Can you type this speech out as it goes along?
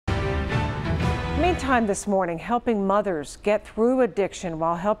Meantime this morning, helping mothers get through addiction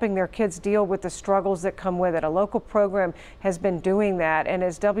while helping their kids deal with the struggles that come with it. A local program has been doing that, and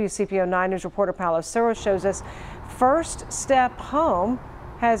as WCPO 9 News reporter Paolo Cero shows us, First Step Home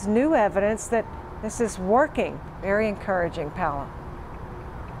has new evidence that this is working. Very encouraging, Paolo.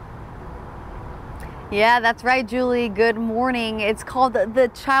 Yeah, that's right, Julie. Good morning. It's called the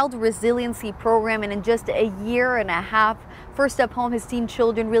Child Resiliency Program, and in just a year and a half, First Step Home has seen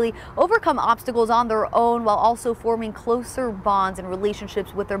children really overcome obstacles on their own while also forming closer bonds and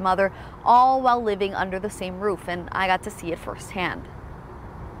relationships with their mother, all while living under the same roof. And I got to see it firsthand.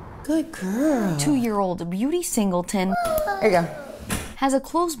 Good girl. 2-year-old Beauty Singleton There you go. has a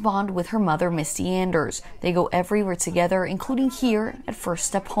close bond with her mother, Misty Anders. They go everywhere together, including here at First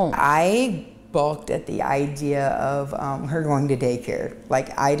Step Home. I balked at the idea of her going to daycare.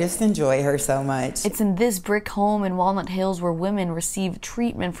 Like, I just enjoy her so much. It's in this brick home in Walnut Hills where women receive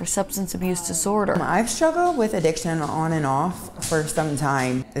treatment for substance abuse disorder. I've struggled with addiction on and off for some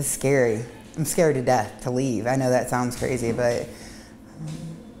time. It's scary. I'm scared to death to leave. I know that sounds crazy, but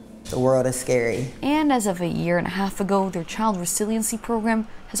the world is scary. And as of a year and a half ago, their Child Resiliency Program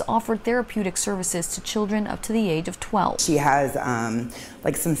has offered therapeutic services to children up to the age of 12. She has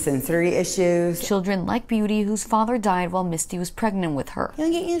like some sensory issues. Children like Beauty, whose father died while Misty was pregnant with her.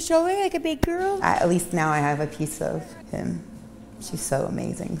 You'll get you show her like a big girl. At least now I have a piece of him. She's so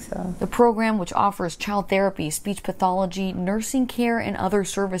amazing. So the program, which offers child therapy, speech pathology, nursing care, and other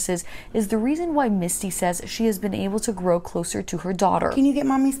services, is the reason why Misty says she has been able to grow closer to her daughter. Can you get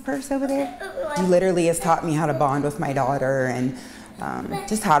mommy's purse over there? He literally has taught me how to bond with my daughter and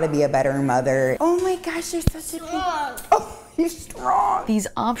just how to be a better mother. Oh my gosh, you're such a big... Oh, you're strong. These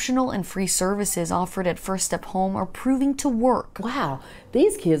optional and free services offered at First Step Home are proving to work. Wow,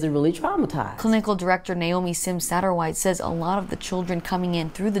 these kids are really traumatized. Clinical Director Naomi Sims-Satterwhite says a lot of the children coming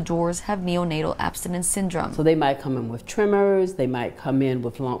in through the doors have neonatal abstinence syndrome. So they might come in with tremors, they might come in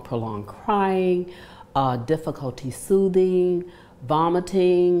with prolonged crying, difficulty soothing,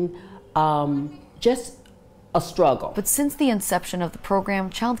 vomiting, just a struggle. But since the inception of the program,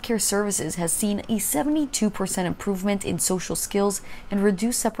 Child Care Services has seen a 72% improvement in social skills and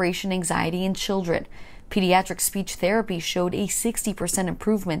reduced separation anxiety in children. Pediatric speech therapy showed a 60%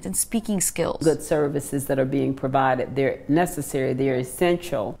 improvement in speaking skills. Good services that are being provided, they're necessary, they're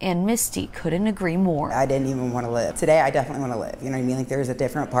essential. And Misty couldn't agree more. I didn't even want to live. Today I definitely want to live. You know what I mean? Like, there's a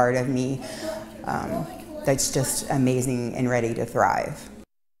different part of me that's just amazing and ready to thrive.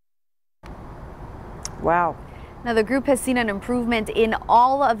 Wow. Now, the group has seen an improvement in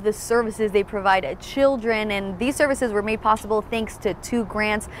all of the services they provide children, and these services were made possible thanks to 2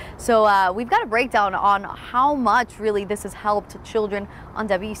 grants. So we've got a breakdown on how much really this has helped children on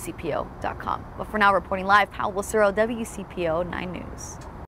WCPO.com. But for now, reporting live, Paolo Cero, WCPO 9 News.